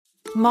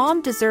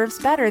Mom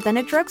deserves better than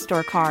a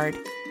drugstore card.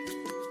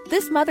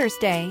 This Mother's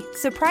Day,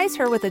 surprise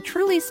her with a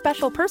truly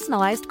special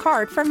personalized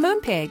card from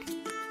Moonpig.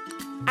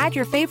 Add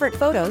your favorite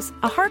photos,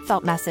 a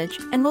heartfelt message,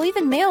 and we'll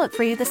even mail it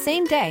for you the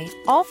same day,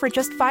 all for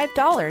just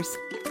 $5.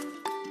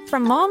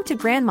 From mom to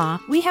grandma,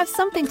 we have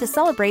something to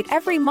celebrate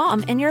every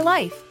mom in your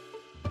life.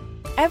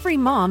 Every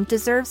mom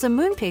deserves a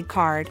Moonpig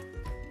card.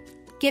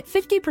 Get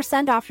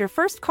 50% off your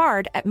first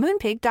card at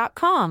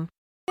moonpig.com.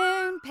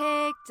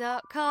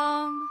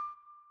 Moonpig.com.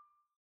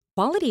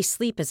 Quality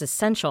sleep is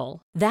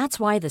essential. That's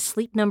why the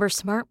Sleep Number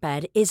Smart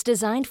Bed is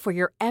designed for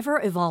your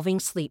ever-evolving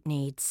sleep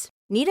needs.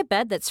 Need a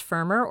bed that's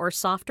firmer or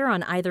softer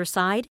on either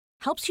side?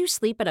 Helps you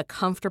sleep at a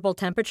comfortable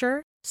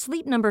temperature?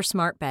 Sleep Number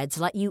Smart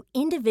Beds let you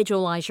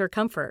individualize your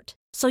comfort,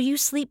 so you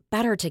sleep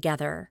better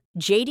together.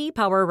 J.D.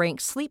 Power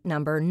ranks Sleep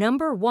Number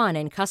number 1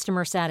 in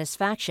customer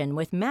satisfaction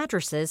with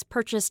mattresses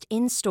purchased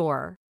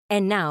in-store.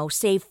 And now,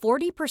 save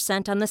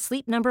 40% on the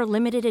Sleep Number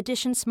Limited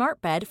Edition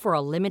Smart Bed for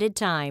a limited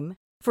time.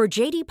 For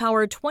J.D.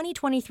 Power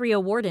 2023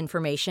 award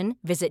information,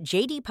 visit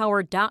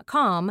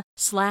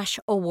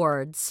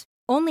jdpower.com/awards.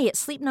 Only at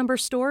Sleep Number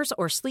stores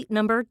or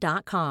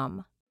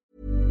sleepnumber.com.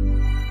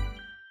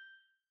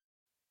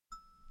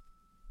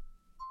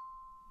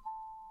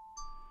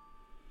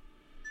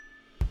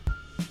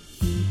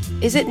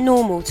 Is it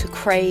normal to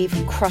crave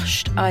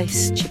crushed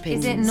ice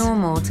chippings? Is it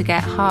normal to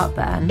get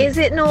heartburn? Is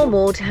it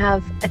normal to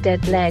have a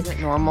dead leg? Is it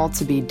normal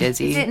to be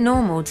dizzy? Is it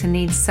normal to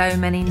need so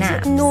many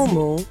naps? Is it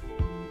normal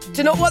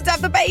to not want to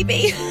have the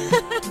baby?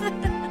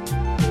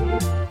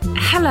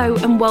 Hello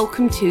and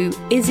welcome to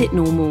Is It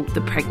Normal, the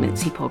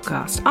Pregnancy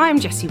Podcast. I'm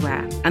Jessie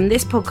Ware, and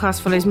this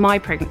podcast follows my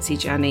pregnancy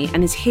journey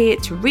and is here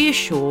to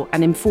reassure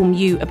and inform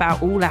you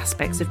about all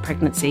aspects of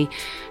pregnancy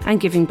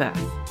and giving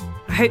birth.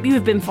 I hope you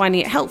have been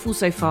finding it helpful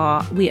so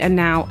far. We are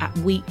now at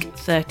week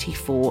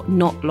 34,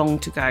 not long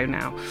to go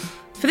now.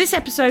 For this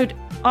episode,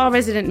 our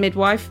resident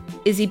midwife,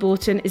 Izzy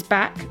Borton, is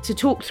back to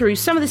talk through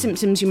some of the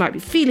symptoms you might be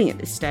feeling at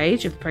this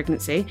stage of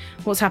pregnancy,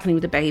 what's happening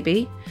with the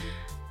baby,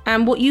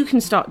 and what you can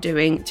start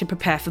doing to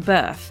prepare for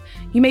birth.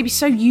 You may be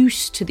so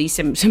used to these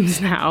symptoms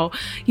now,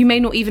 you may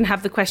not even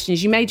have the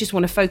questions. You may just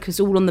want to focus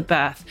all on the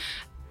birth.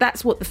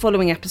 That's what the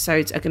following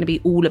episodes are going to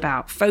be all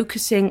about,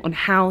 focusing on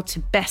how to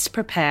best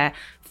prepare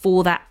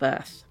for that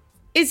birth.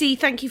 Izzy,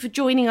 thank you for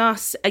joining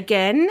us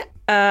again.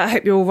 I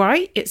hope you're all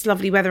right. It's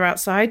lovely weather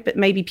outside, but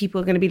maybe people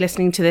are going to be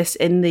listening to this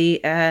in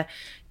the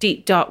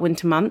deep, dark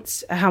winter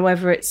months.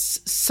 However,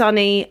 it's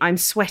sunny, I'm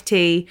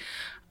sweaty,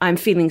 I'm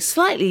feeling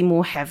slightly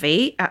more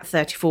heavy at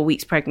 34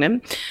 weeks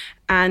pregnant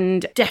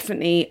and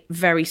definitely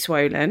very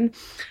swollen.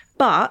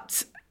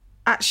 But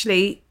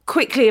actually,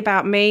 quickly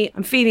about me,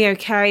 I'm feeling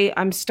okay.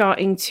 I'm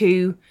starting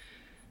to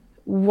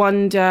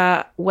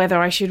wonder whether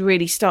I should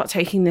really start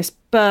taking this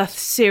birth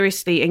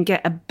seriously and get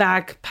a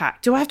bag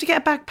pack. Do I have to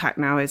get a bag pack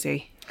now,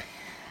 Izzy?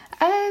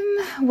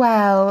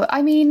 Well,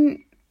 I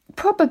mean,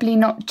 probably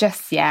not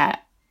just yet.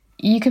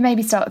 You can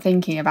maybe start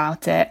thinking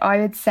about it. I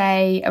would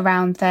say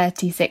around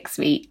 36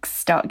 weeks,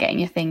 start getting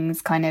your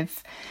things kind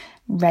of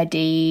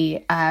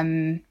ready,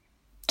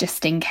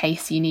 just in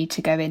case you need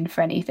to go in for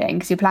anything.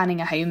 Because you're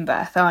planning a home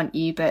birth, aren't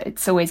you? But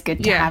it's always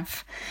good to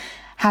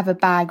have a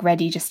bag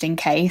ready just in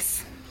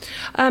case.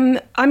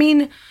 I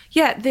mean,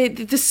 yeah,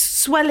 the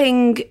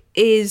swelling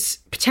is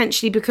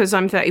potentially because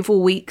I'm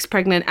 34 weeks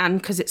pregnant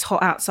and because it's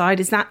hot outside.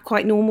 Is that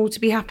quite normal to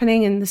be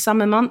happening in the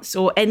summer months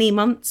or any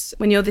months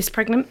when you're this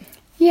pregnant?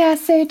 Yeah,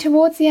 so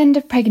towards the end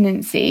of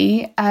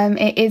pregnancy,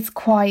 it is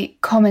quite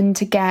common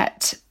to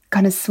get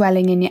kind of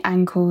swelling in your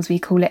ankles. We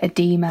call it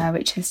edema,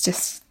 which is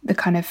just the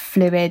kind of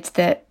fluid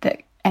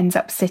that ends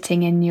up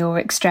sitting in your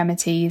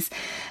extremities.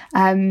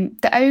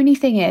 The only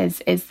thing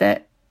is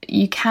that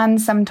you can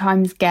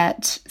sometimes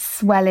get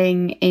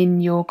swelling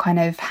in your kind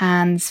of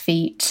hands,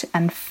 feet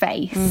and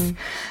face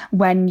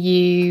when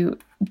you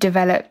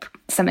develop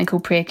something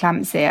called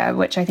preeclampsia,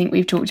 which I think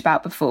we've talked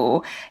about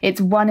before. It's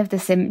one of the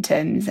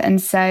symptoms.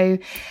 And so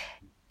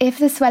if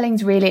the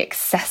swelling's really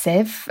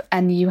excessive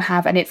and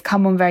it's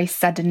come on very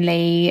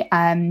suddenly,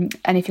 and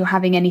if you're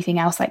having anything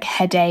else like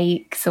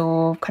headaches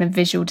or kind of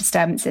visual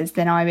disturbances,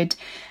 then I would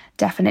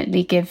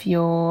definitely give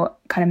your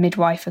kind of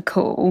midwife a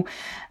call.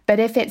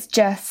 But if it's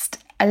just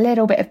a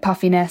little bit of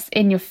puffiness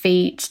in your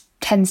feet,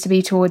 tends to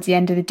be towards the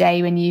end of the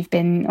day when you've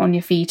been on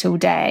your feet all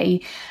day,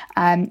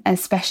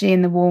 especially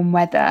in the warm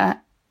weather,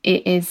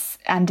 it is,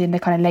 and in the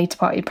kind of later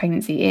part of your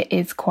pregnancy, it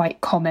is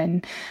quite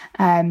common.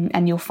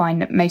 And you'll find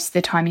that most of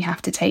the time you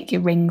have to take your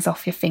rings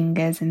off your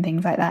fingers and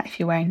things like that if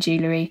you're wearing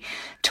jewellery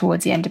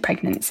towards the end of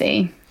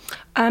pregnancy.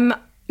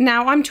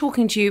 Now I'm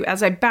talking to you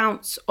as I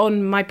bounce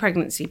on my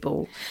pregnancy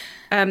ball.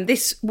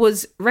 This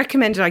was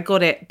recommended, I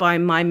got it by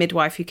my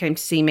midwife who came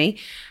to see me.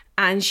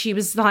 And she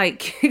was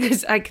like,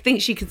 because I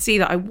think she could see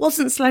that I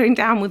wasn't slowing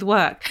down with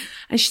work.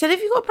 And she said,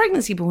 have you got a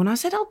pregnancy ball? And I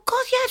said, oh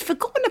God, yeah, I'd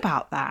forgotten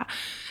about that.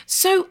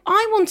 So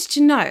I wanted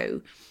to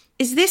know,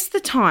 is this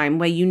the time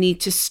where you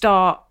need to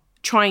start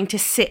trying to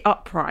sit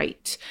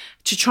upright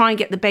to try and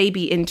get the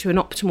baby into an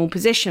optimal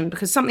position?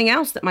 Because something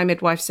else that my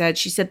midwife said,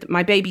 she said that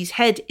my baby's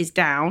head is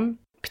down.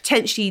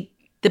 Potentially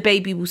the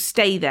baby will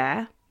stay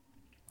there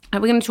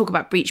we're going to talk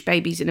about breech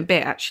babies in a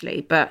bit,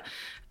 actually, but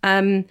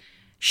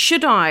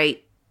should I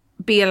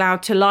be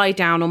allowed to lie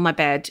down on my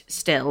bed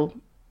still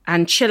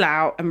and chill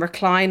out and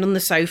recline on the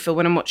sofa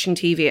when I'm watching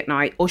TV at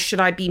night? Or should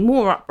I be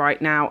more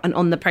upright now and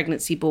on the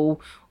pregnancy ball,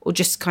 or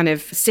just kind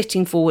of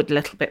sitting forward a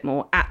little bit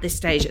more at this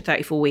stage at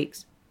 34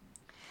 weeks?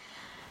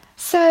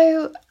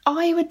 So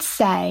I would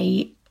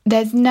say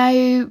there's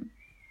no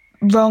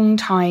wrong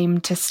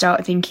time to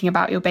start thinking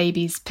about your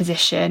baby's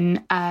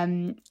position.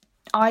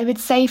 I would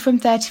say from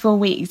 34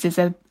 weeks is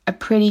a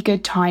pretty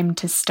good time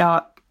to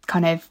start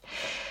kind of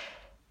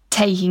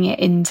taking it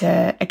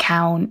into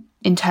account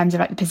in terms of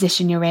like the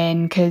position you're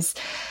in, because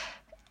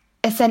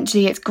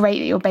essentially it's great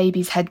that your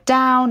baby's head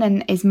down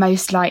and is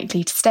most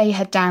likely to stay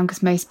head down,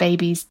 because most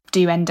babies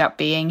do end up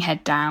being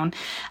head down.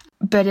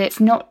 But it's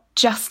not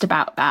just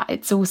about that.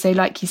 It's also,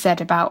 like you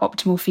said, about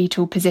optimal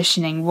fetal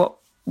positioning. What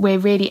we're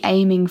really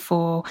aiming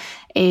for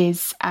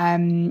is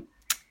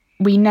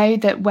we know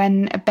that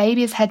when a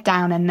baby is head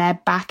down and their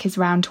back is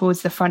round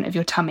towards the front of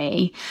your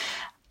tummy,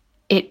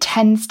 it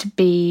tends to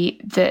be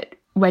that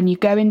when you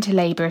go into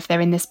labour, if they're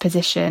in this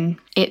position,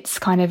 it's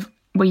kind of,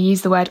 we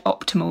use the word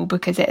optimal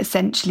because it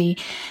essentially,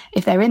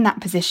 if they're in that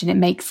position, it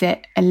makes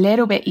it a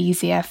little bit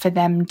easier for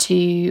them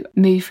to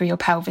move through your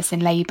pelvis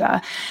in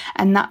labour.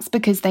 And that's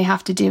because they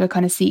have to do a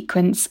kind of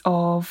sequence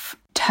of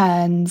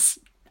turns.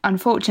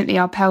 Unfortunately,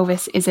 our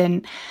pelvis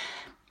isn't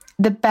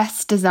the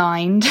best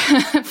designed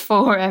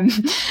for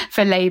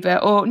labour,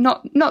 or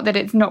not that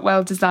it's not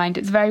well designed,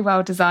 it's very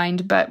well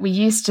designed, but we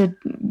used to,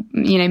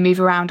 move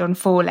around on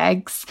 4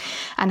 legs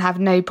and have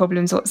no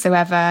problems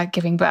whatsoever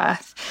giving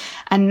birth.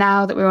 And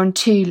now that we're on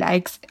 2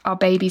 legs, our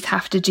babies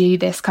have to do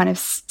this kind of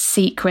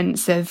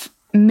sequence of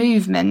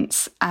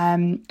movements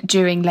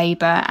during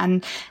labour,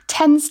 and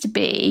tends to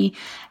be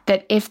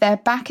that if their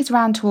back is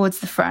round towards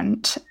the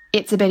front,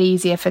 it's a bit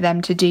easier for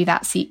them to do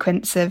that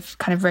sequence of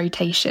kind of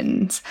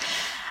rotations.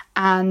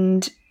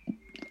 And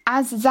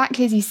as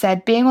exactly as you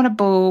said, being on a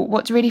ball,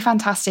 what's really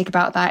fantastic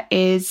about that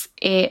is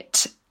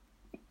it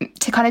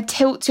to kind of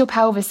tilt your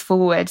pelvis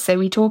forward. So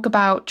we talk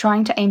about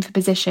trying to aim for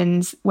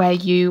positions where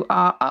you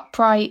are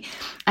upright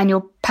and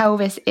your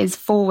pelvis is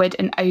forward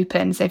and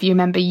open. So if you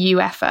remember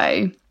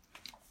UFO,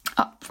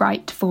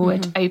 upright,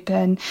 forward,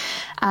 open,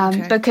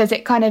 because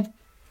it kind of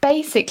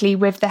basically,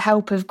 with the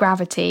help of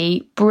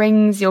gravity,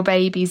 brings your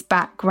baby's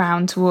back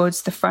round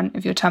towards the front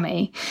of your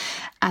tummy.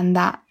 And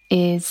that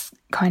is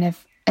kind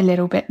of a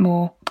little bit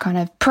more kind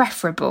of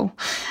preferable.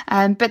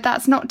 But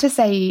that's not to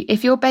say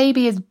if your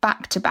baby is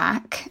back to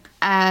back,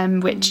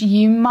 which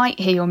you might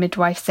hear your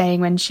midwife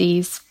saying when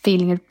she's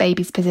feeling a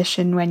baby's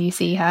position when you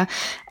see her,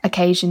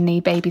 occasionally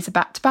babies are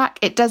back to back.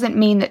 It doesn't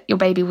mean that your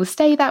baby will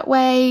stay that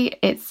way.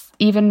 It's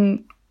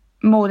even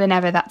more than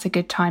ever, that's a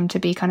good time to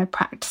be kind of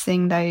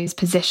practicing those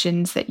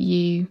positions that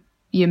you're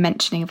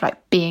mentioning, of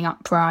like being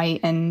upright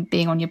and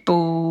being on your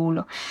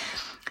ball.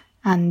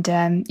 And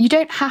you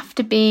don't have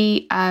to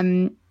be,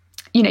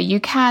 you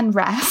can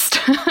rest.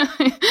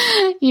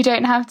 You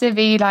don't have to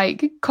be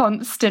like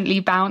constantly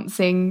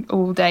bouncing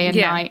all day and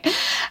night.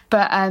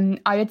 But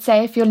I would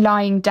say if you're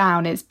lying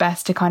down, it's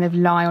best to kind of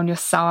lie on your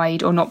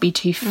side or not be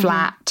too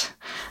flat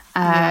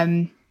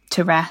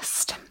to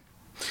rest.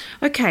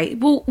 Okay,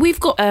 well, we've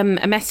got a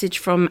message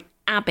from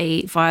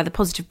Abby via the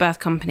Positive Birth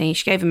Company.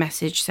 She gave a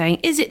message saying,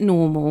 is it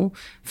normal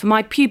for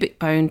my pubic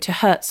bone to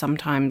hurt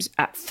sometimes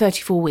at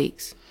 34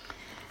 weeks?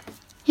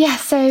 Yeah,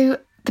 so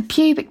the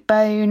pubic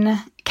bone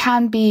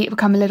can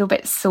become a little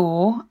bit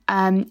sore.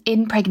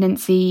 In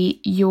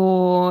pregnancy,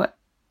 you're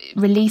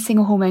releasing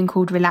a hormone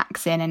called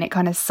relaxin, and it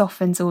kind of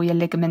softens all your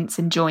ligaments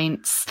and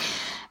joints,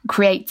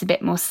 creates a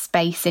bit more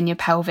space in your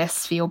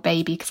pelvis for your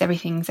baby because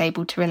everything's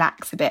able to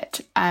relax a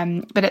bit.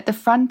 But at the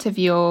front of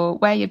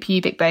where your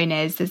pubic bone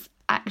is, there's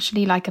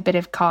actually like a bit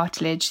of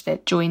cartilage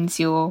that joins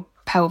your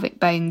pelvic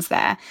bones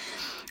there.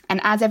 And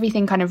as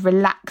everything kind of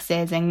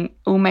relaxes and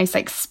almost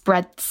like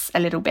spreads a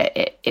little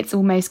bit, it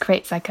almost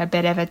creates like a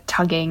bit of a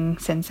tugging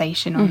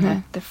sensation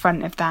on the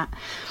front of that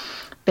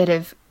bit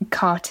of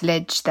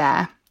cartilage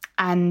there.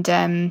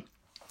 And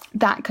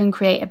that can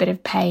create a bit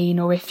of pain,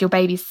 or if your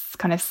baby's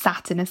kind of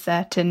sat in a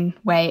certain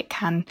way, it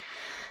can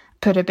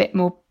put a bit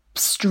more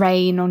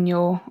strain on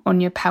your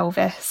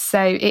pelvis.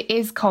 So it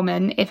is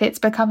common. If it's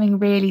becoming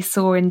really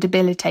sore and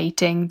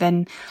debilitating,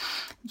 then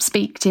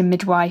speak to your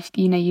midwife.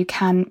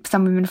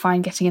 Some women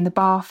find getting in the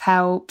bath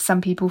help.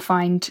 Some people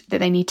find that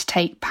they need to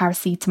take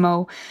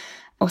paracetamol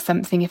or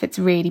something if it's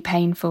really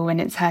painful and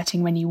it's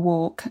hurting when you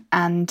walk.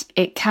 And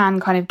it can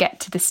kind of get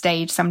to the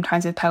stage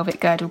sometimes with pelvic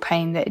girdle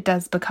pain that it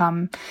does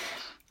become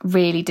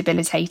really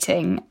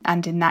debilitating.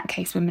 And in that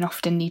case, women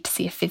often need to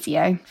see a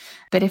physio.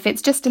 But if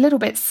it's just a little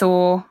bit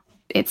sore,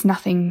 it's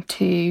nothing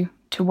to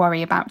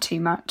worry about too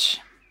much.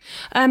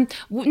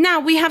 Now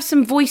we have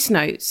some voice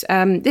notes.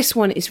 This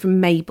one is from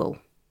Mabel.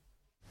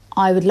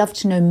 I would love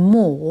to know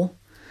more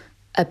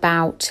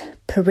about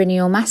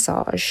perineal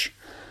massage.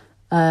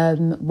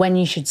 When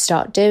you should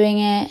start doing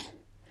it.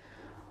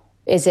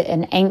 Is it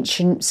an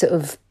ancient sort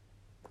of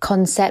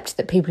concept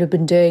that people have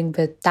been doing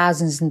for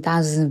thousands and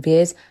thousands of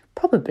years?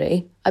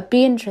 Probably. I'd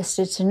be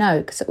interested to know,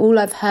 because all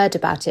I've heard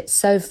about it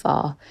so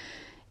far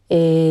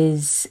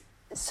is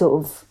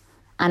sort of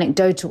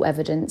anecdotal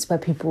evidence where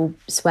people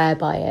swear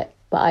by it.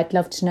 But I'd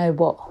love to know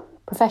what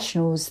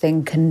professionals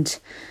think, and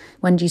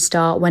when do you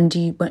start, how do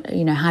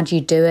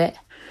you do it?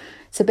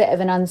 It's a bit of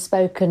an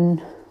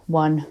unspoken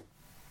one.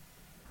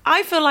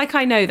 I feel like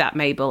I know that,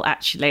 Mabel,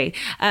 actually.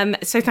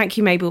 So thank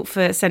you, Mabel,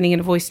 for sending in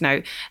a voice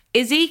note.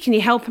 Izzy, can you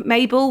help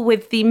Mabel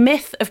with the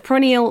myth of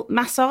perineal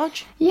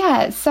massage?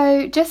 Yeah,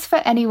 so just for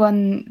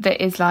anyone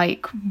that is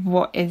like,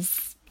 what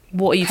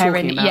are you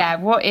talking about? Yeah,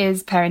 what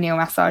is perineal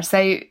massage?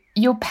 So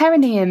your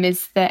perineum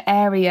is the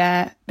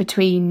area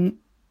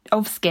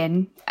of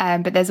skin,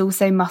 but there's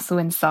also muscle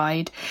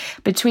inside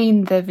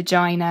between the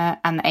vagina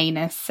and the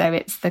anus. So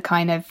it's the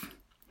kind of,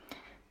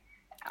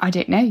 I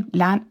don't know,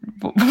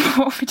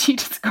 what would you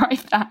describe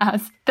that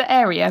as? The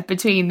area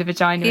between the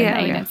vagina and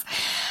the anus.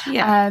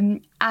 Yeah.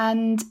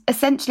 And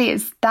essentially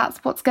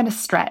that's what's going to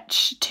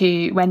stretch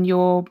to when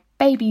your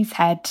baby's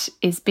head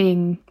is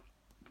being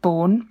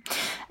born.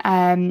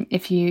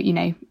 If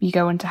you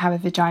go on to have a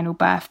vaginal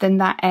birth, then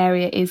that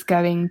area is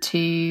going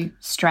to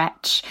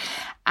stretch.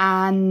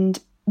 And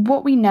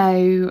what we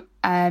know,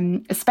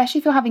 especially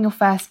if you're having your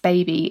first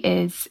baby,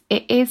 is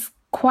it is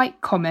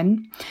quite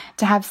common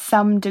to have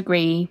some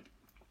degree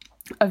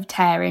of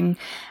tearing,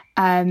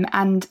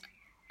 and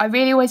I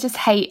really always just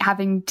hate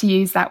having to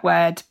use that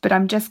word, but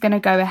I'm just going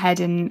to go ahead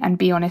and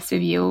be honest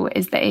with you,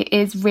 is that it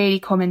is really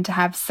common to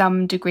have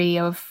some degree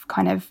of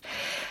kind of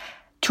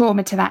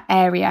trauma to that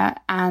area.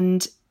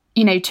 And,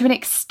 to an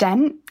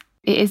extent,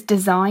 it is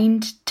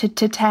designed to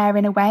tear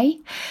in a way.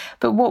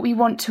 But what we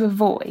want to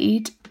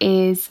avoid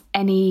is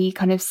any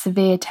kind of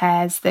severe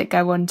tears that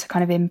go on to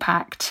kind of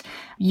impact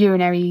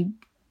urinary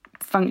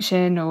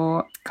function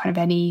or kind of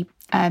any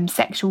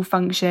sexual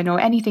function, or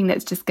anything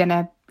that's just going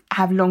to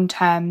have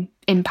long-term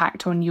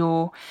impact on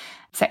your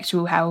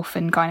sexual health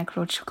and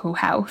gynecological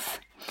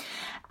health.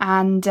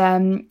 And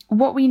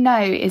what we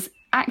know is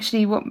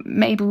actually what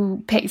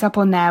Mabel picked up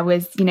on there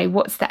was,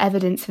 what's the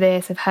evidence for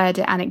this? I've heard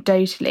it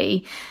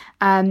anecdotally.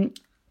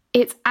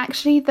 It's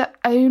actually the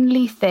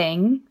only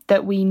thing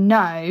that we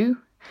know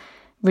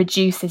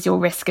reduces your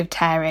risk of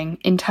tearing.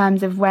 In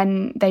terms of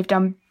when they've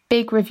done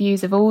big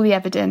reviews of all the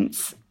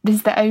evidence, this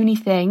is the only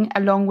thing,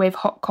 along with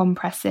hot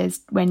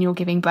compresses when you're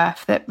giving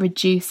birth, that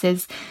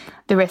reduces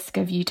the risk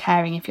of you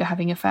tearing if you're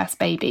having your first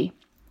baby.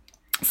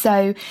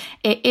 So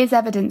it is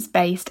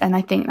evidence-based, and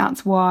I think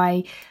that's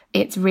why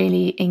it's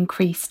really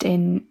increased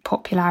in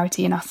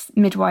popularity, and us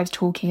midwives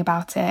talking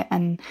about it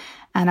and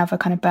other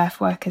kind of birth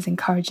workers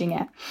encouraging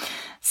it.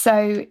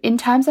 So in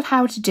terms of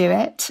how to do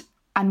it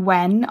and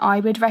when, I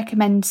would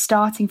recommend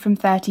starting from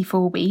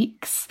 34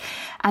 weeks.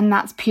 And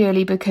that's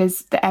purely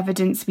because the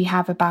evidence we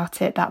have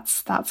about it,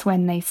 that's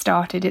when they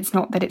started. It's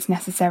not that it's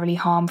necessarily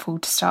harmful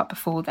to start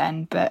before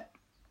then, but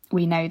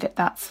we know that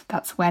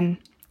that's when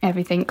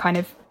everything kind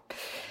of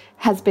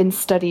has been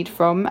studied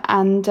from.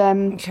 And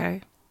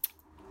okay.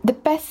 The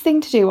best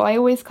thing to do, I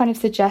always kind of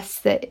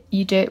suggest that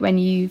you do it when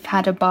you've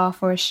had a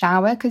bath or a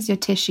shower, because your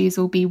tissues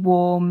will be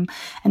warm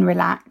and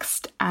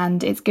relaxed,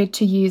 and it's good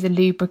to use a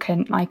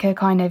lubricant, like a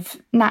kind of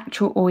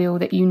natural oil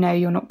that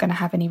you're not going to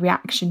have any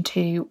reaction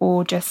to,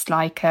 or just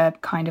like a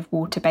kind of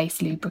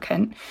water-based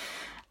lubricant.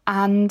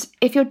 And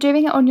if you're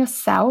doing it on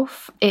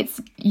yourself, it's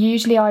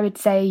usually, I would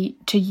say,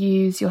 to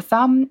use your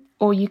thumb,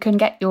 or you can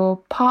get your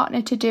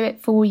partner to do it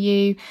for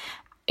you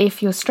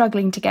if you're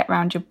struggling to get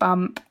around your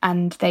bump,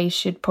 and they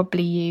should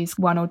probably use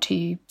 1 or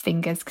 2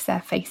 fingers because they're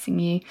facing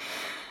you.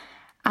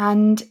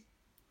 And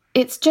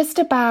it's just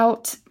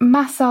about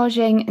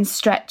massaging and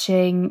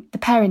stretching the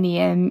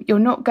perineum. You're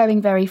not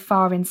going very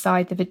far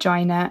inside the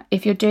vagina.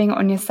 If you're doing it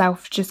on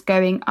yourself, just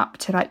going up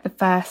to like the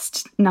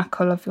first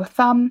knuckle of your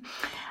thumb,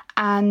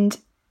 and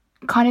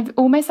kind of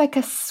almost like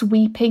a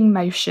sweeping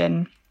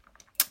motion.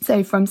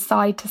 So from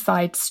side to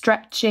side,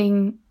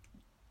 stretching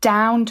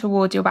down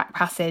towards your back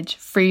passage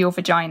through your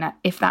vagina,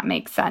 if that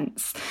makes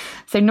sense.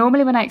 So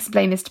normally when I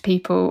explain this to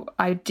people,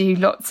 I do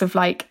lots of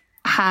like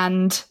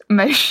hand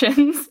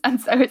motions, and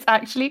so it's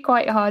actually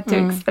quite hard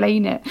to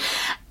explain it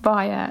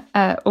via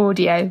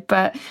audio,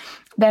 but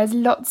there's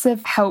lots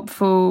of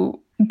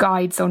helpful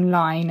guides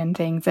online and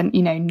things, and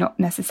not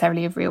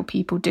necessarily of real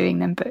people doing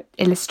them, but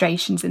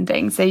illustrations and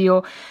things. So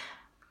you're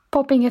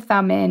popping your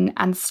thumb in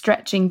and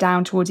stretching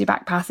down towards your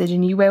back passage,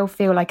 and you will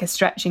feel like a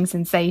stretching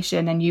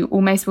sensation, and you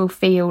almost will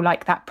feel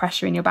like that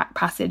pressure in your back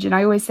passage. And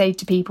I always say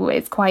to people,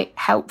 it's quite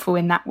helpful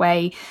in that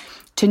way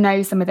to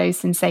know some of those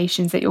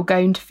sensations that you're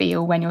going to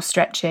feel when you're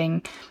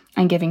stretching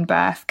and giving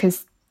birth,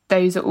 because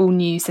those are all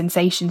new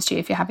sensations to you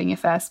if you're having your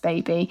first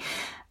baby.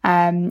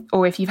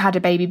 Or if you've had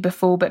a baby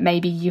before, but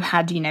maybe you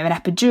had, an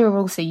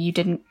epidural, so you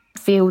didn't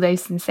feel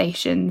those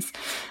sensations.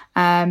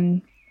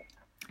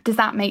 Does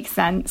that make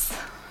sense?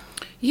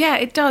 Yeah,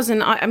 it does.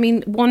 And I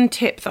mean, one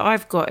tip that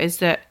I've got is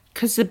that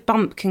because the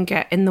bump can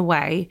get in the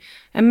way,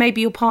 and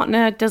maybe your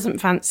partner doesn't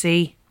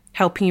fancy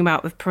helping you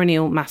out with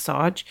perineal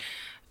massage,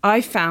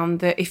 I found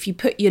that if you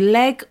put your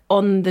leg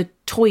on the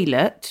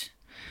toilet,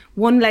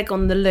 one leg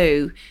on the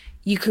loo,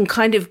 you can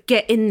kind of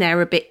get in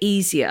there a bit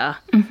easier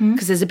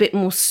because there's a bit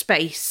more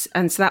space.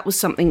 And so that was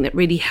something that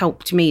really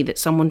helped me, that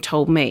someone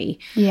told me.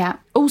 Yeah.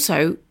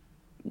 Also,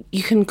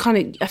 you can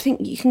I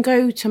think you can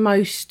go to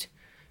most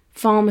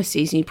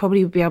pharmacies and you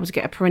probably would be able to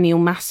get a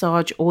perineal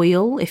massage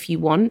oil if you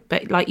want.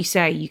 But like you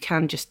say, you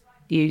can just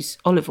use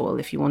olive oil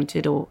if you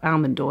wanted, or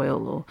almond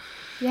oil or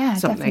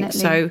something. Definitely.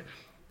 So,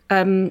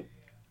 I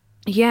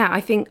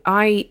think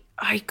I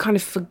kind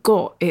of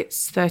forgot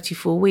it's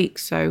 34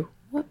 weeks. So,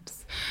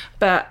 whoops.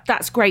 But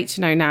that's great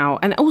to know now.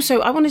 And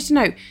also, I wanted to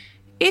know,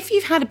 if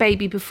you've had a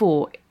baby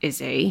before,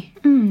 Izzy,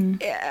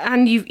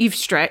 and you've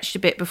stretched a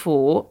bit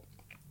before,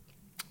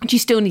 do you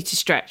still need to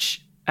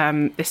stretch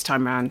this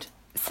time round?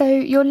 So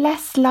you're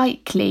less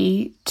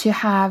likely to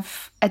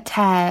have a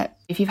tear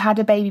if you've had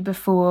a baby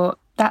before.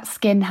 That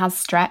skin has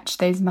stretched,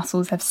 those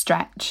muscles have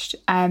stretched.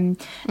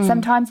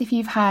 Sometimes if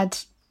you've had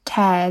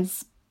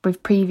tears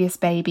with previous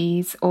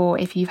babies, or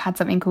if you've had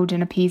something called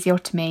an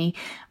episiotomy,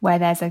 where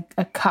there's a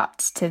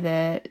cut to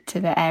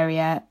the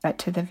area,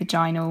 to the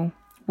vaginal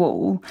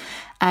wall,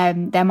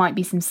 there might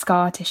be some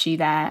scar tissue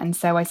there. And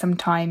so I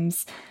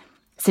sometimes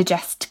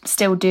suggest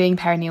still doing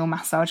perineal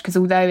massage, because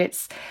although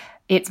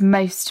it's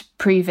most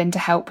proven to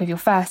help with your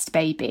first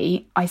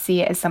baby, I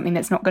see it as something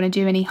that's not going to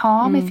do any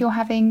harm if you're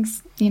having,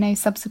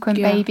 subsequent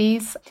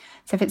babies.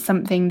 So if it's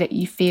something that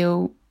you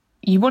feel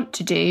you want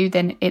to do,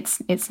 then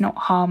it's not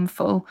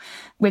harmful.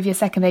 With your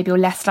second baby, you're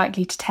less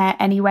likely to tear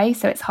anyway,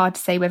 so it's hard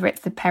to say whether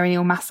it's the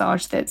perineal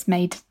massage that's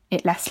made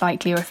it less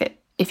likely, or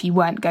if you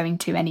weren't going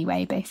to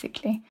anyway,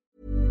 basically.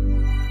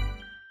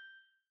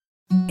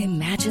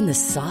 Imagine the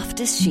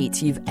softest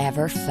sheets you've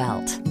ever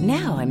felt.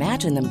 Now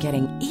imagine them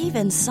getting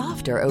even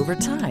softer over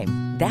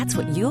time. That's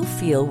what you'll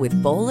feel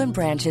with Boll &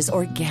 Branch's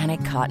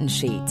organic cotton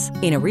sheets.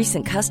 In a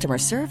recent customer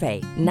survey,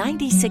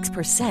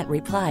 96%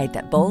 replied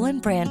that Boll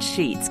 & Branch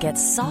sheets get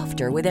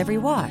softer with every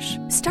wash.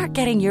 Start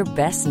getting your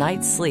best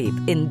night's sleep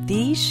in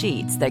these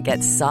sheets that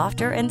get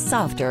softer and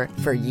softer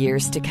for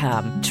years to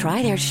come.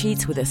 Try their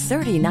sheets with a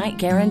 30-night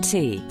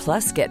guarantee.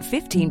 Plus, get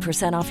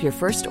 15% off your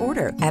first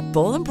order at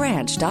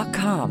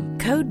bollandbranch.com.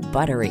 Code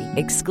BUTTERY.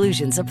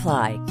 Exclusions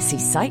apply. See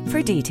site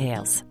for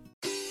details.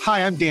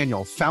 Hi, I'm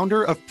Daniel,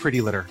 founder of Pretty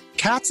Litter.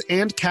 Cats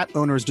and cat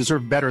owners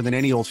deserve better than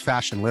any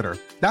old-fashioned litter.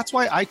 That's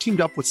why I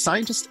teamed up with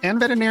scientists and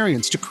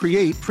veterinarians to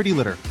create Pretty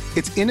Litter.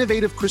 Its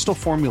innovative crystal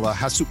formula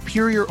has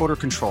superior odor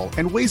control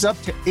and weighs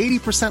up to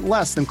 80%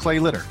 less than clay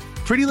litter.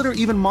 Pretty Litter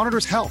even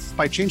monitors health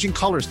by changing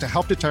colors to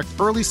help detect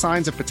early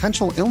signs of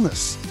potential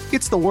illness.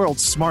 It's the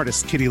world's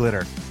smartest kitty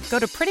litter. Go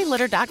to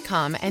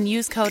prettylitter.com and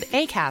use code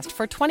ACAST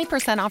for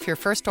 20% off your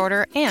first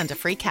order and a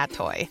free cat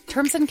toy.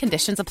 Terms and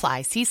conditions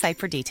apply. See site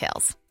for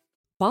details.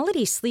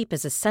 Quality sleep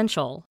is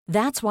essential.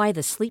 That's why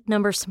the Sleep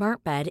Number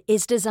Smart Bed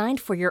is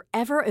designed for your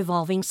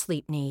ever-evolving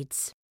sleep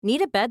needs.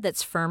 Need a bed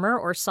that's firmer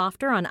or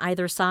softer on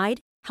either side?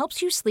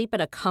 Helps you sleep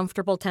at a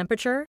comfortable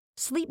temperature?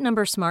 Sleep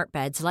Number Smart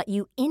Beds let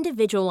you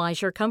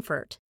individualize your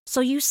comfort, so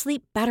you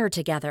sleep better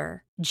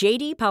together.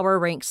 J.D. Power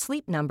ranks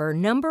Sleep Number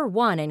number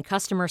 1 in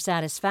customer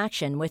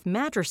satisfaction with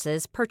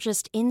mattresses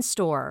purchased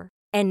in-store.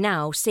 And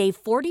now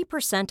save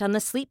 40% on the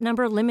Sleep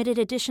Number Limited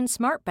Edition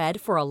Smart Bed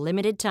for a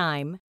limited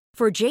time.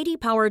 For J.D.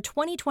 Power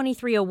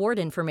 2023 award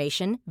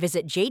information,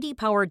 visit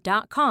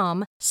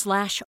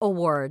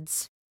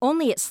jdpower.com/awards.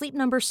 Only at Sleep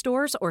Number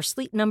stores or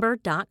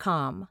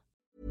sleepnumber.com.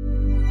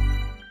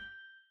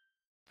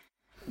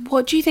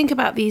 What do you think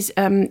about these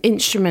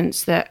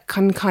instruments that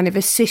can kind of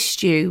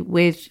assist you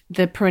with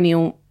the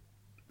perineal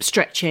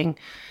stretching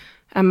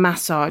and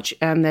massage?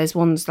 There's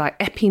ones like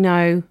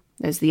Epino,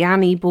 there's the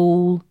Annie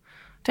Ball. I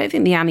don't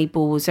think the Annie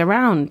Ball was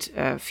around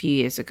a few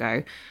years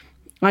ago.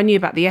 I knew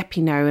about the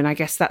Epino, and I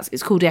guess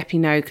it's called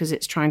Epino because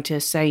it's trying to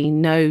say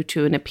no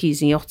to an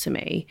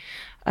episiotomy.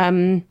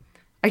 I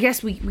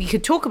guess we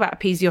could talk about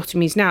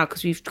episiotomies now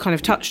because we've kind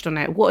of touched on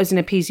it. What is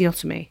an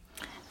episiotomy?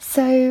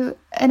 So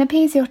an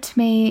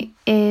episiotomy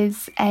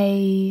is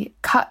a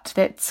cut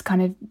that's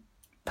kind of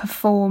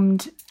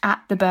performed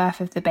at the birth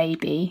of the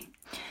baby,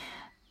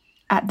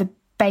 at the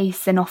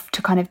base and off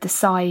to kind of the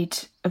side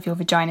of your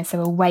vagina,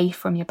 so away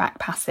from your back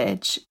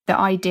passage. The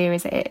idea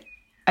is that it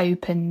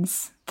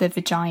opens the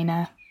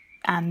vagina,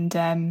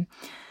 and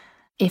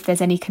if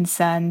there's any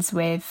concerns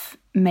with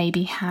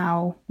maybe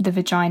how the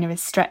vagina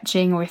is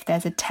stretching, or if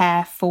there's a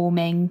tear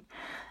forming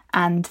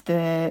and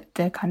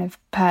the kind of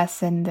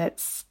person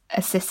that's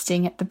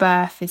assisting at the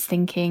birth is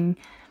thinking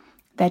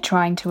they're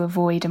trying to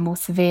avoid a more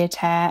severe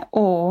tear,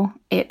 or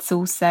it's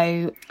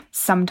also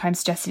sometimes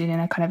suggested in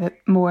a kind of a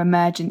more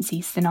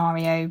emergency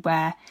scenario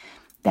where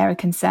there are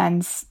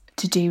concerns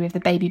to do with the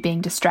baby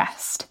being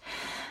distressed.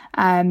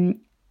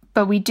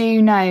 But we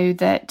do know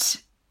that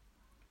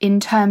in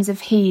terms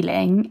of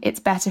healing, it's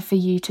better for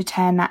you to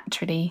tear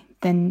naturally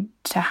than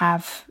to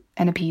have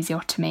an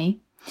episiotomy.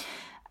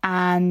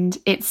 And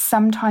it's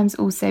sometimes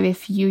also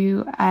if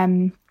you,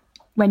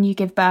 when you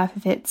give birth,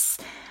 if it's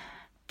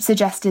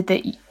suggested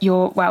that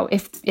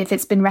if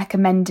it's been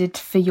recommended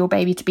for your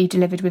baby to be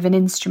delivered with an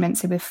instrument,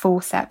 so with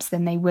forceps,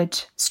 then they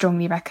would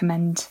strongly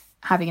recommend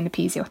having an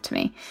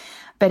episiotomy.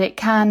 but it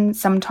can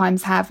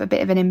sometimes have a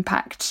bit of an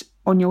impact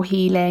on your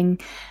healing.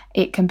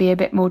 It can be a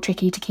bit more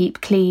tricky to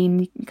keep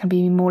clean. You can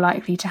be more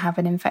likely to have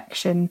an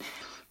infection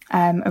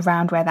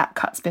around where that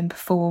cut's been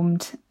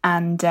performed,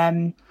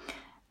 and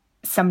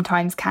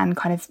sometimes can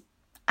kind of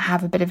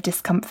have a bit of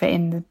discomfort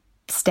in the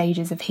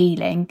stages of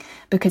healing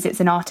because it's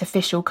an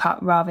artificial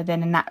cut rather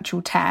than a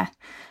natural tear.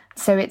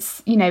 So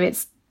it's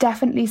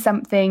definitely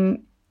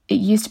something. It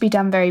used to be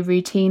done very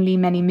routinely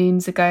many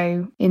moons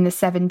ago in the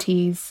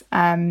 70s.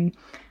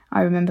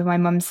 I remember my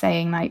mum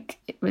saying like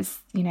it was,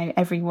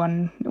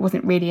 everyone, it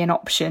wasn't really an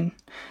option,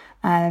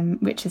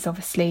 which is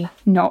obviously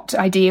not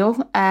ideal.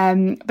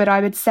 But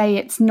I would say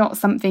it's not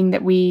something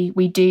that we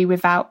do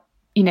without,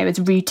 as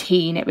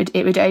routine.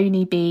 It would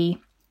only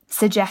be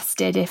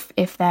suggested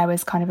if there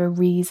was kind of a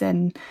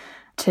reason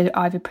to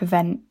either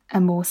prevent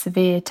a more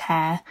severe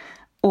tear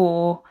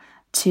or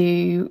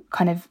to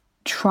kind of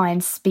try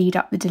and speed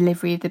up the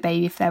delivery of the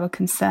baby if there were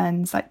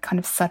concerns, like kind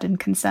of sudden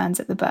concerns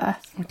at the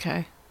birth.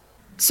 Okay.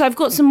 So I've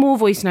got some more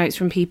voice notes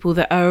from people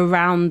that are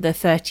around the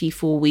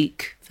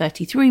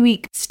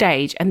 33-week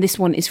stage, and this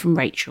one is from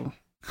Rachel.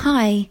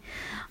 Hi,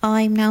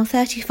 I'm now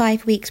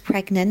 35 weeks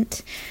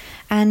pregnant,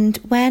 and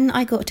when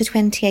I got to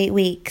 28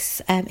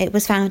 weeks, it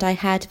was found I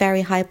had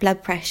very high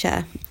blood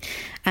pressure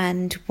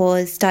and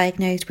was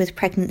diagnosed with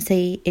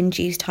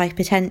pregnancy-induced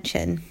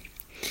hypertension.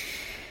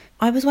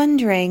 I was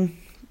wondering,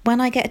 when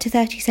I get to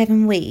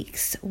 37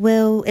 weeks,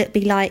 will it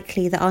be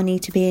likely that I'll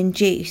need to be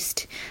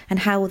induced, and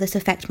how will this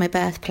affect my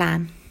birth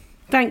plan?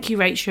 Thank you,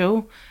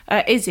 Rachel.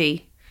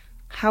 Izzy,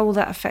 how will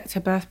that affect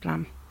her birth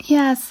plan?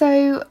 Yeah,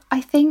 so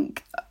I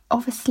think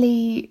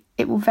obviously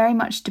it will very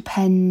much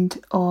depend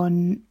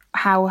on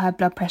how her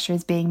blood pressure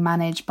is being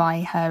managed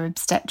by her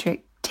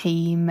obstetric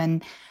team,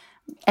 and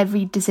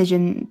every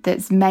decision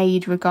that's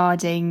made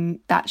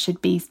regarding that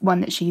should be one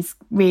that she's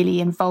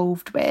really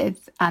involved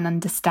with and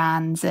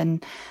understands.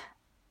 And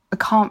I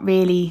can't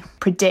really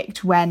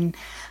predict when,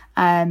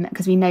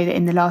 because we know that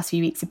in the last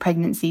few weeks of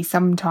pregnancy,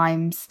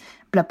 sometimes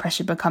blood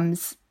pressure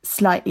becomes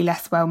slightly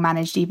less well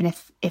managed, even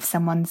if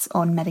someone's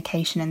on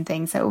medication and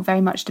things. So it will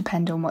very much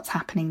depend on what's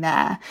happening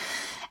there.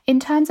 In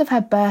terms of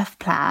her birth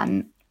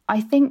plan, I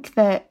think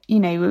that, I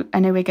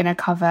know we're going to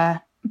cover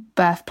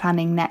birth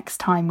planning next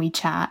time we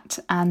chat.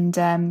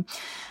 And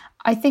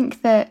I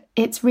think that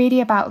it's really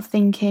about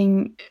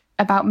thinking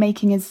about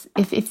making as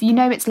if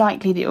it's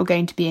likely that you're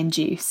going to be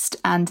induced,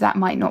 and that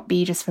might not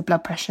be just for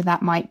blood pressure,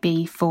 that might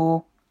be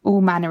for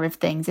all manner of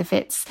things. If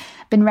it's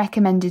been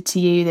recommended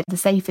to you that the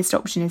safest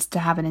option is to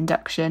have an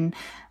induction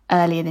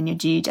earlier than your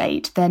due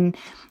date, then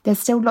there's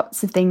still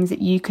lots of things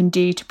that you can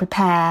do to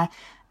prepare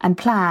and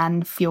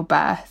plan for your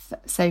birth.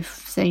 So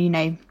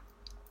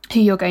who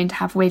you're going to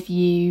have with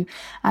you,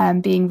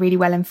 being really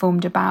well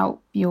informed about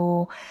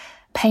your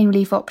pain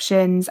relief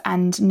options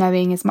and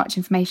knowing as much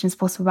information as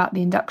possible about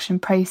the induction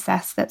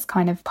process that's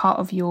kind of part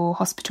of your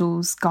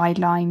hospital's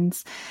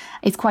guidelines.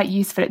 It's quite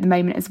useful at the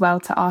moment as well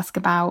to ask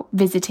about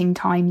visiting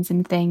times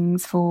and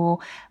things for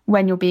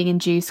when you're being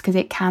induced, because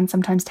it can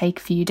sometimes take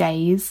a few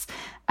days,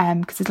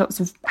 because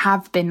there's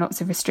have been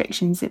lots of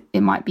restrictions.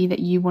 It might be that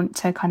you want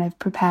to kind of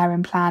prepare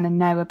and plan and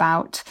know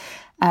about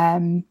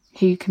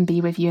who can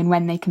be with you and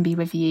when they can be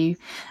with you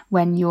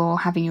when you're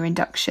having your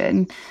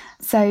induction.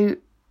 So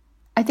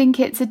I think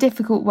it's a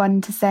difficult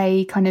one to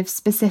say kind of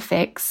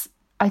specifics.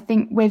 I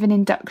think with an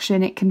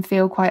induction, it can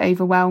feel quite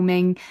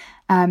overwhelming,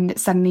 that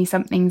suddenly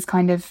something's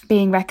kind of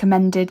being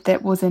recommended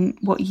that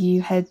wasn't what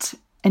you had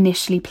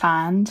initially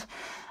planned.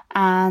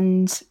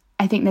 And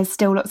I think there's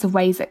still lots of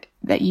ways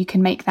that you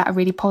can make that a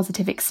really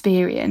positive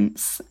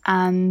experience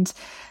and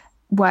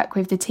work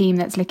with the team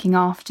that's looking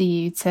after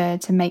you to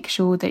make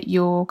sure that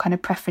your kind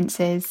of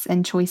preferences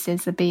and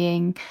choices are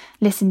being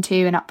listened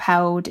to and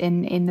upheld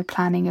in the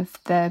planning of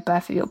the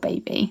birth of your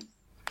baby.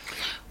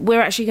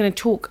 We're actually going to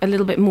talk a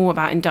little bit more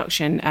about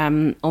induction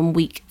on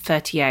week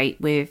 38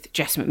 with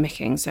Jess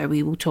McMicking, so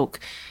we will talk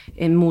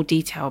in more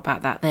detail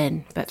about that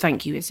then. But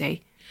thank you,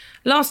 Izzy.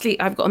 Lastly,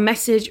 I've got a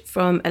message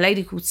from a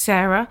lady called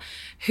Sarah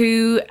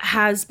who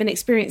has been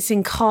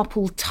experiencing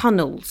carpal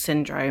tunnel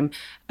syndrome.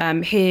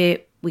 Here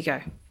we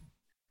go.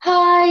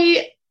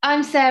 Hi,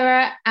 I'm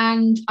Sarah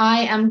and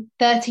I am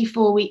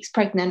 34 weeks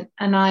pregnant,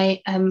 and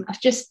I've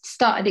just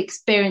started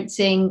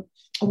experiencing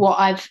what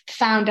I've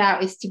found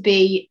out is to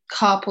be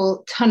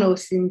carpal tunnel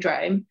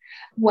syndrome,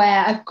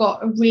 where I've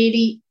got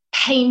really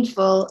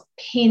painful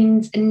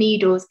pins and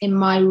needles in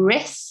my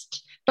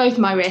wrist, both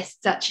my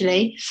wrists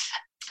actually.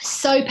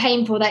 So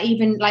painful that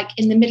even like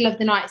in the middle of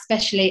the night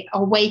especially,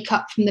 I'll wake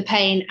up from the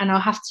pain and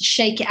I'll have to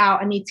shake it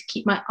out. I need to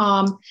keep my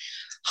arm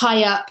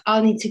high up.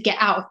 I'll need to get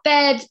out of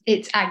bed.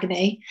 It's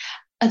agony.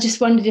 I just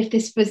wondered if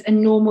this was a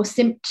normal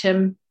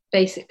symptom,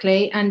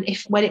 basically, and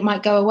when it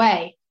might go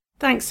away.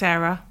 Thanks,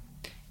 Sarah.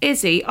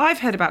 Izzy, I've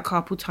heard about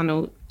carpal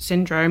tunnel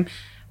syndrome.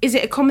 Is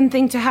it a common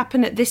thing to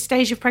happen at this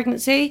stage of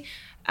pregnancy?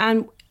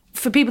 And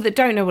for people that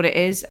don't know what it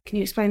is, can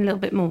you explain a little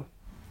bit more?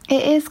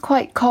 It is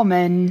quite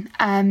common.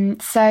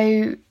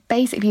 So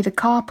basically the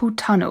carpal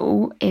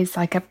tunnel is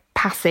like a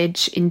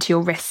passage into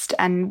your wrist.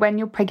 And when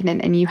you're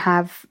pregnant and you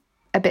have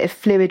a bit of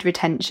fluid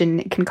retention.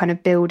 It can kind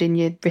of build in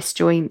your wrist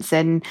joints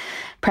and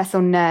press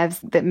on nerves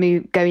that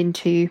go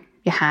into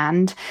your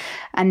hand.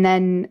 And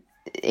then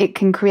it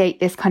can create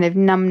this kind of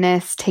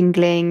numbness,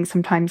 tingling,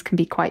 sometimes can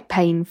be quite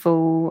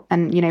painful.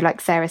 And, you know,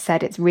 like Sarah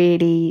said, it's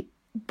really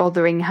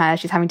bothering her.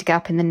 She's having to get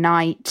up in the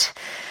night.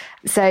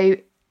 So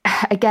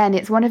again,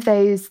 it's one of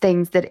those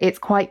things that it's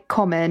quite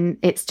common.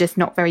 It's just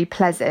not very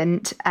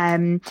pleasant.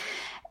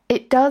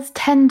 It does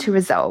tend to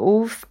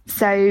resolve,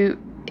 so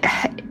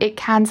it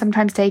can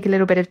sometimes take a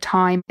little bit of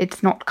time.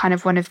 It's not kind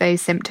of one of those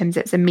symptoms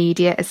that's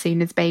immediate. As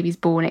soon as baby's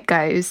born, it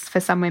goes. For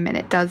some women,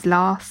 it does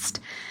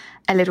last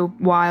a little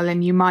while,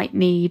 and you might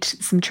need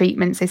some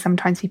treatment. So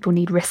sometimes people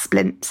need wrist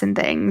splints and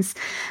things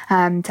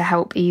to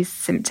help ease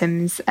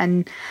symptoms.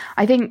 And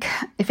I think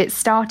if it's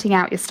starting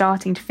out, you're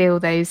starting to feel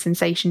those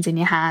sensations in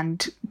your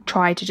hand,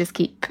 try to just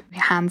keep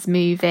your hands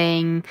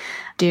moving,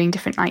 doing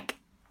different like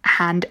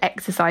hand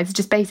exercise,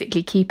 just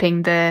basically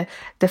keeping the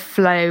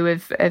flow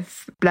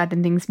of blood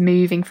and things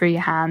moving through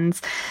your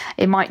hands.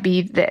 It might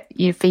be that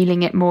you're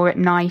feeling it more at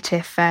night,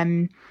 if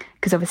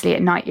because obviously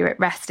at night you're at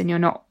rest and you're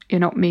not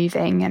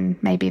moving, and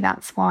maybe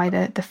that's why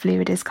the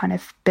fluid is kind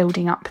of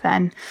building up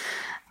then.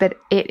 But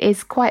it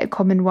is quite a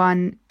common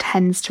one,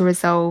 tends to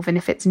resolve, and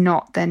if it's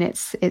not, then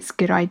it's a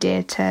good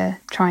idea to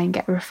try and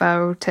get a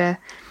referral to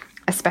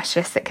a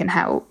specialist that can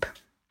help.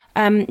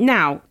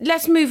 Now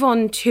let's move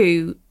on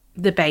to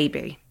the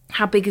baby.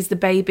 How big is the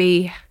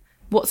baby?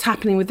 What's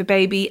happening with the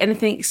baby?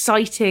 Anything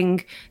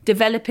exciting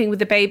developing with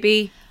the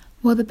baby?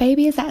 Well, the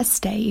baby is at a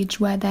stage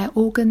where their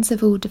organs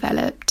have all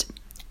developed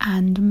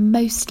and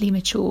mostly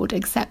matured,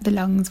 except the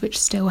lungs, which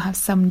still have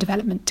some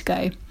development to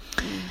go.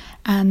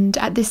 And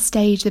at this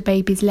stage, the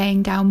baby's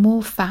laying down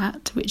more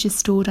fat, which is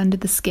stored under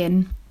the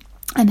skin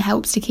and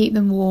helps to keep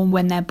them warm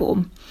when they're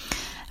born.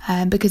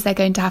 Because they're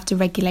going to have to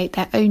regulate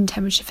their own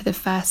temperature for the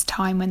first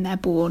time when they're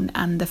born,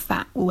 and the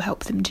fat will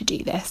help them to do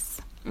this.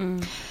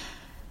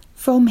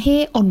 From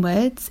here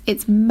onwards,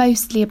 it's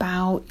mostly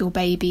about your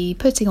baby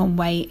putting on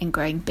weight and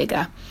growing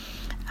bigger.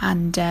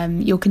 And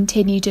you'll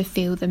continue to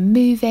feel them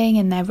moving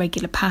in their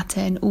regular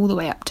pattern all the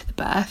way up to the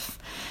birth.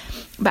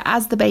 But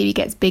as the baby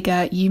gets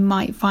bigger, you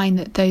might find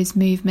that those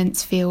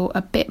movements feel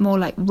a bit more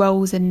like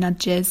rolls and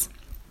nudges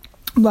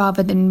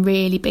rather than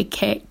really big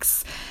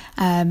kicks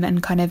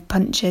and kind of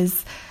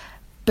punches.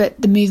 But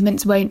the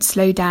movements won't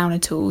slow down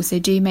at all. So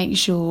do make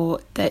sure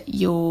that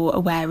you're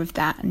aware of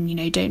that, and, you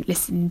know, don't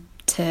listen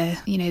to,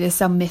 you know, there's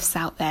some myths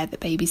out there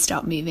that babies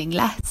start moving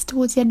less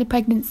towards the end of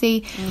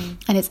pregnancy,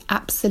 and it's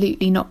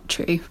absolutely not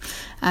true.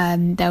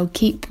 They'll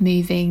keep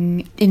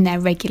moving in their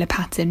regular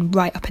pattern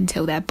right up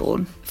until they're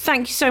born.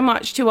 Thank you so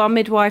much to our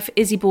midwife,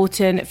 Izzy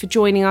Borton, for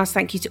joining us.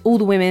 Thank you to all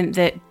the women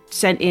that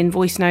sent in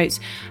voice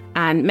notes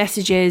and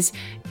messages.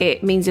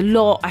 It means a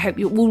lot. I hope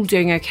you're all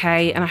doing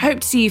okay, and I hope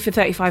to see you for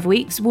 35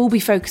 weeks. We'll be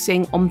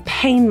focusing on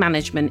pain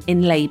management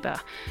in labour.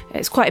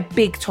 It's quite a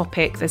big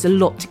topic. There's a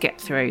lot to get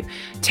through.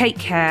 Take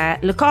care,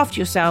 look after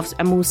yourselves,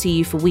 and we'll see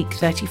you for week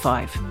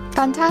 35.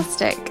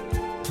 Fantastic.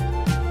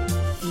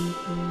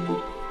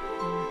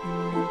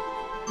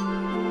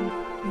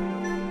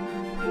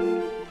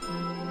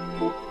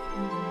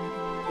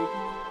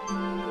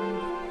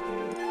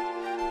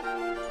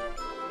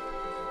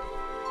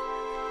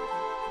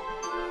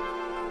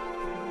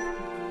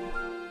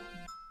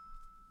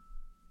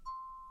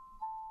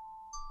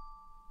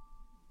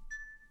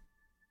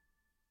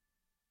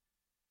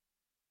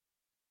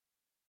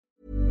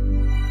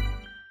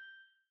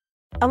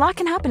 A lot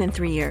can happen in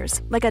 3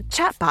 years, like a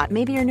chatbot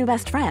may be your new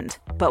best friend.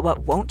 But what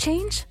won't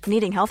change?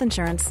 Needing health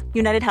insurance.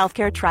 United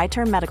Healthcare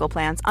Tri-Term Medical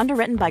Plans,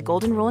 underwritten by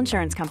Golden Rule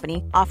Insurance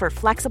Company, offer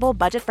flexible,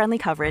 budget-friendly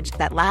coverage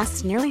that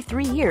lasts nearly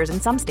 3 years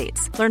in some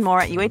states. Learn more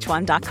at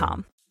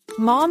UH1.com.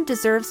 Mom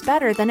deserves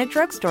better than a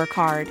drugstore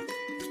card.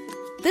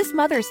 This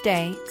Mother's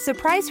Day,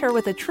 surprise her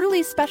with a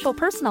truly special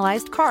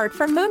personalized card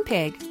from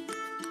Moonpig.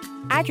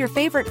 Add your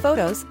favorite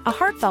photos, a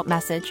heartfelt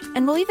message,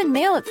 and we'll even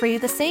mail it for you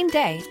the same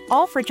day,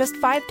 all for just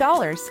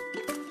 $5.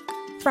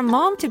 From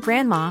mom to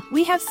grandma,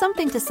 we have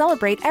something to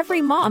celebrate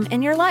every mom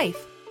in your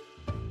life.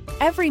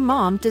 Every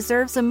mom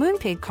deserves a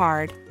Moonpig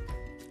card.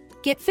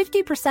 Get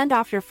 50%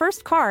 off your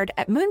first card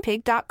at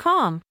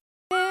Moonpig.com.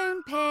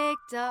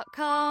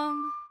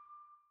 Moonpig.com